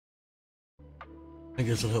I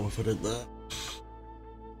guess it'll help if I did that.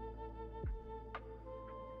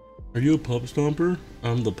 Are you a pub stomper?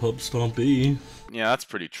 I'm the pub stompy. Yeah, that's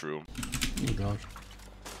pretty true. Oh gosh.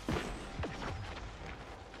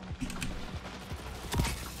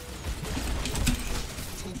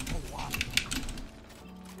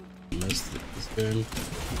 Missed this game.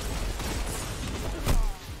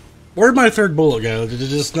 Where'd my third bullet go? Did it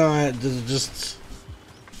just not? Did it just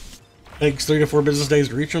takes 3 to 4 business days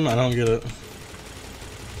to reach them? I don't get it.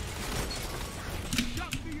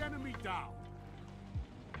 Shut the enemy down.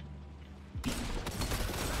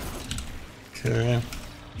 Okay.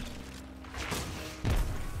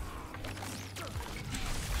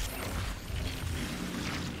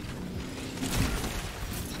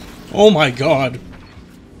 Oh my god.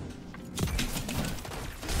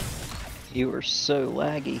 You were so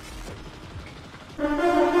laggy.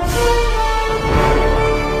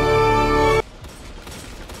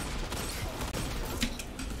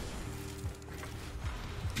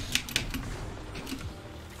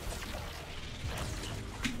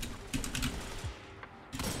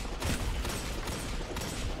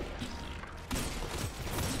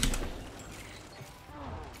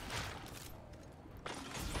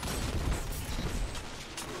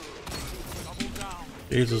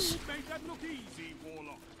 Jesus. Make that look easy,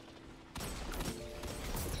 Warlock.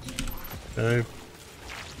 Okay.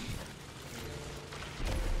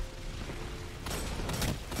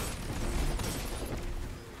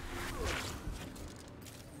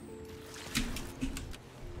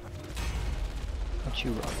 What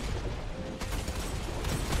you rock?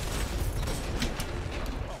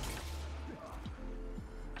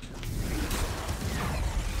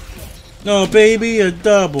 No, baby, a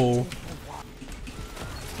double.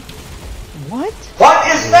 What? What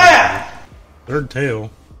is that? Third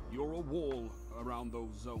tail. You're a wall around those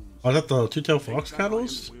zones. Oh, is that the two-tail Take fox that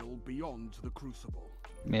catalyst? iron will beyond the Crucible.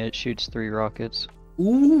 Man, it shoots 3 rockets.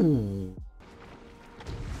 Ooh.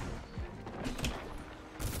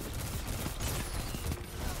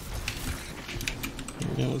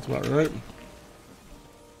 Yeah, that's about right.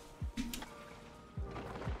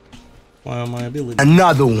 Wow, my ability.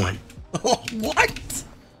 Another one. What?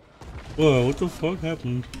 Whoa, what the fuck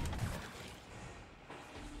happened?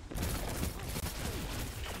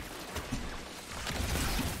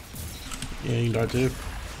 Yeah, you can die too.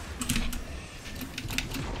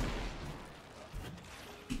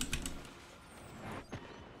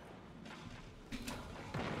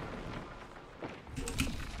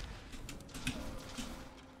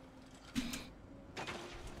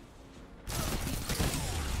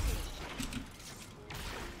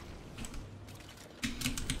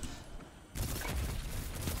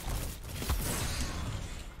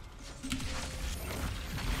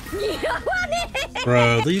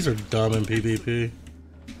 Bro, these are dumb in PvP.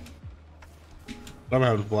 I'm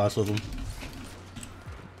having a blast with them.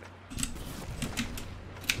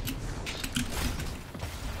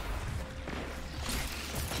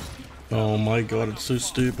 Oh my god, it's so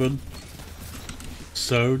stupid.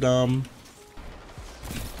 So dumb.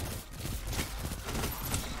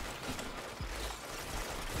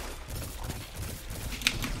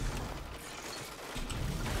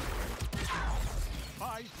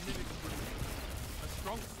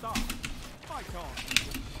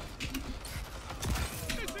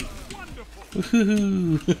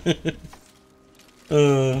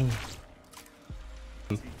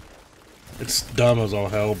 It's dumb as all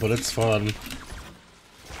hell, but it's fun.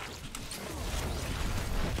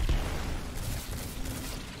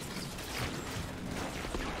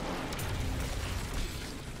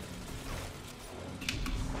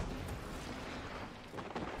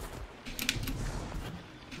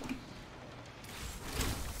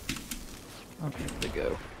 I'm here to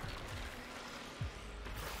go.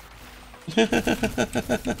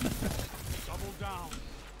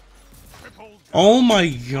 Oh my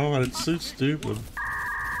god, it's so stupid.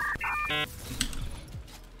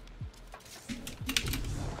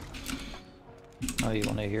 Oh, you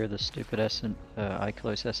want to hear the stupid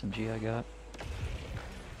eye-close SMG I got?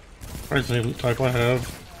 Probably the same type I have.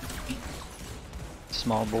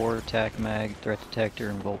 Small bore, attack mag, threat detector,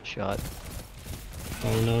 and bolt shot.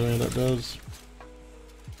 I don't know what that does.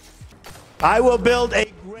 I will build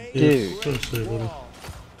a great It's so stupid.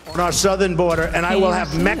 on our southern border, and I will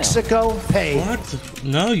have Mexico pay. What?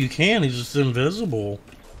 No, you can't. He's just invisible.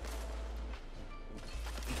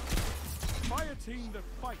 Fire team that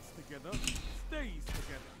fights together stays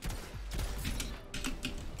together.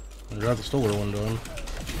 I got the Stoller one done.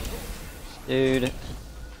 Dude.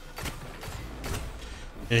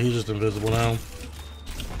 Yeah, he's just invisible now.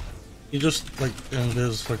 He just like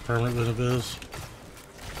invis, like permanent invis.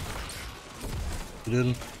 You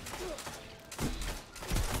didn't?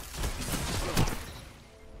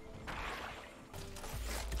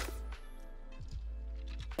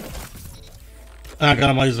 I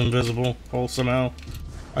got him while he's invisible. Oh, somehow.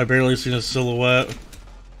 I barely seen his silhouette.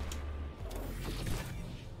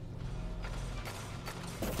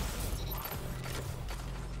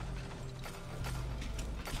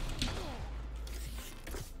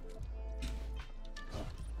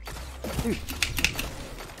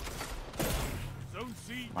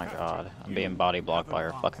 My god, I'm being body blocked by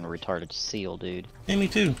our fucking retarded seal, dude. Yeah, me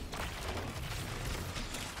too.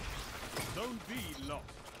 Zone B lost.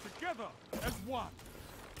 Together as one.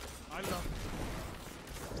 I love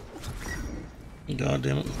it. God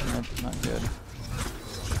damn it. Nope, not good.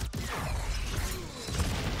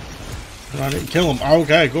 No, I didn't kill him. Oh,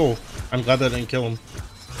 okay, cool. I'm glad that didn't kill him.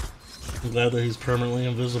 I'm glad that he's permanently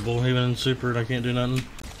invisible. Even in super, and I can't do nothing.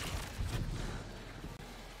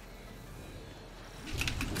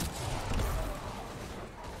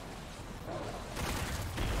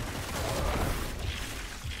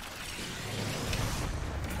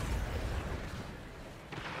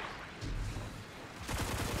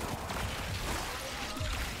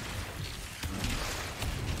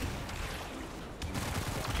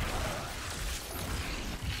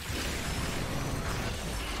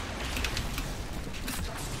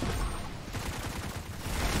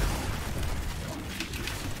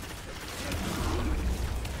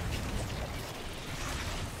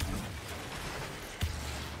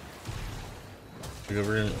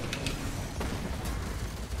 Over in.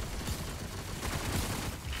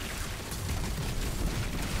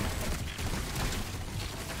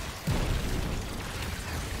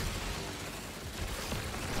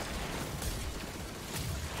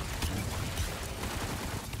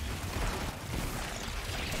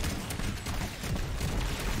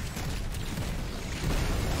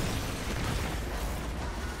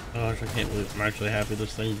 Gosh, I can't believe I'm actually happy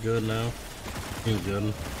this thing's good now. He's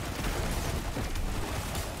good.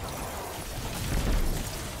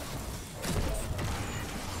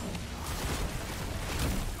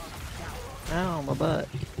 Ow, my butt.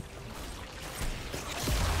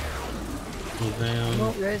 Down.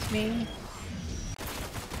 Won't res me.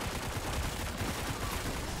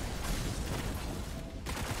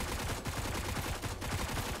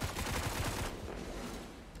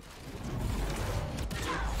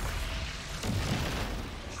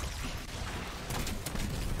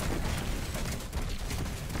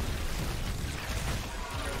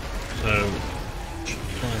 So,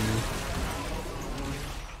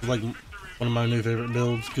 like one of my new favorite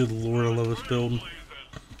builds. Good lord, I love this build.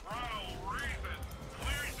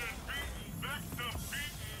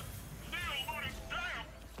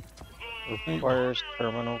 Requires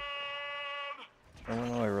terminal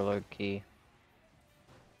overload key.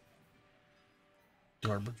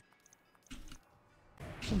 Garbage.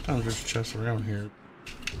 Sometimes there's chests around here.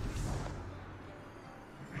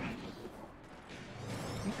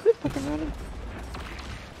 You quit fucking running.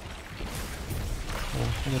 Oh,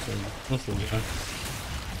 this one guy.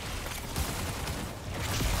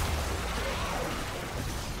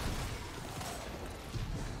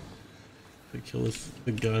 We kill this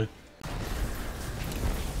big guy.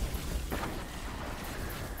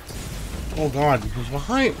 Oh god, he's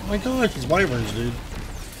behind. Oh my god, he's wyverns, dude.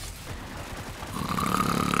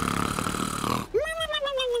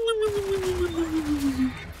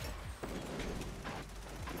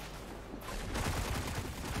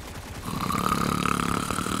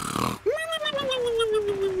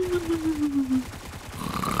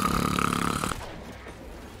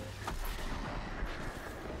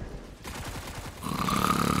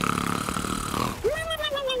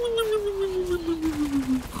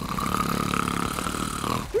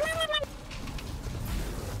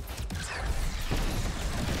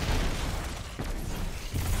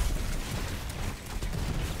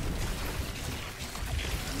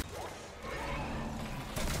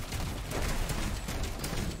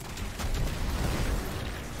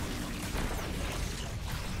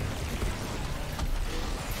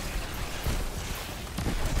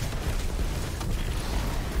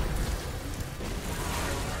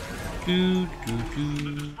 Do, do, do.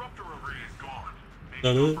 Disruptor array is gone. Maybe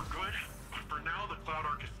That not it? for good, but for now the Cloud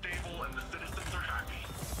Ark is stable and the citizens are happy.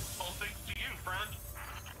 All thanks to you, friend.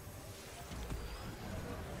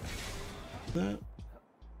 That?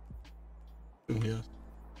 Oh, yeah.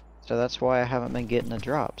 So that's why I haven't been getting the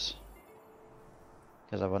drops.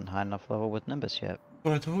 Because I wasn't high enough level with Nimbus yet.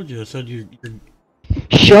 What I told you, I said you're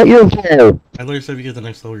Shut your hole! I literally said if you get the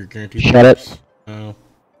next level, you're guaranteed. Shut it. Oh.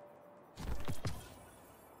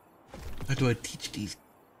 How do I teach these?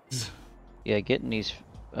 Yeah, getting these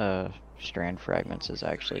strand fragments is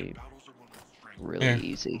actually really Yeah.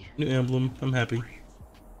 easy. New emblem. I'm happy. Lucky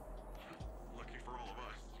for all of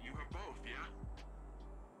us, you have both, yeah?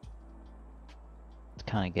 It's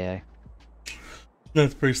kind of gay.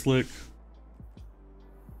 That's pretty slick.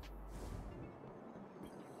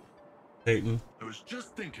 Hating. I was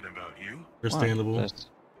just thinking about you. Understandable.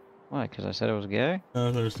 Why? Because I said it was gay? No,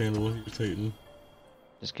 it's understandable. You're just hating.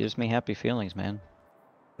 Just gives me happy feelings, man.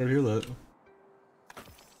 I hear that.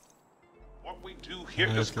 What we do here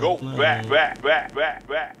Nice is go one. back.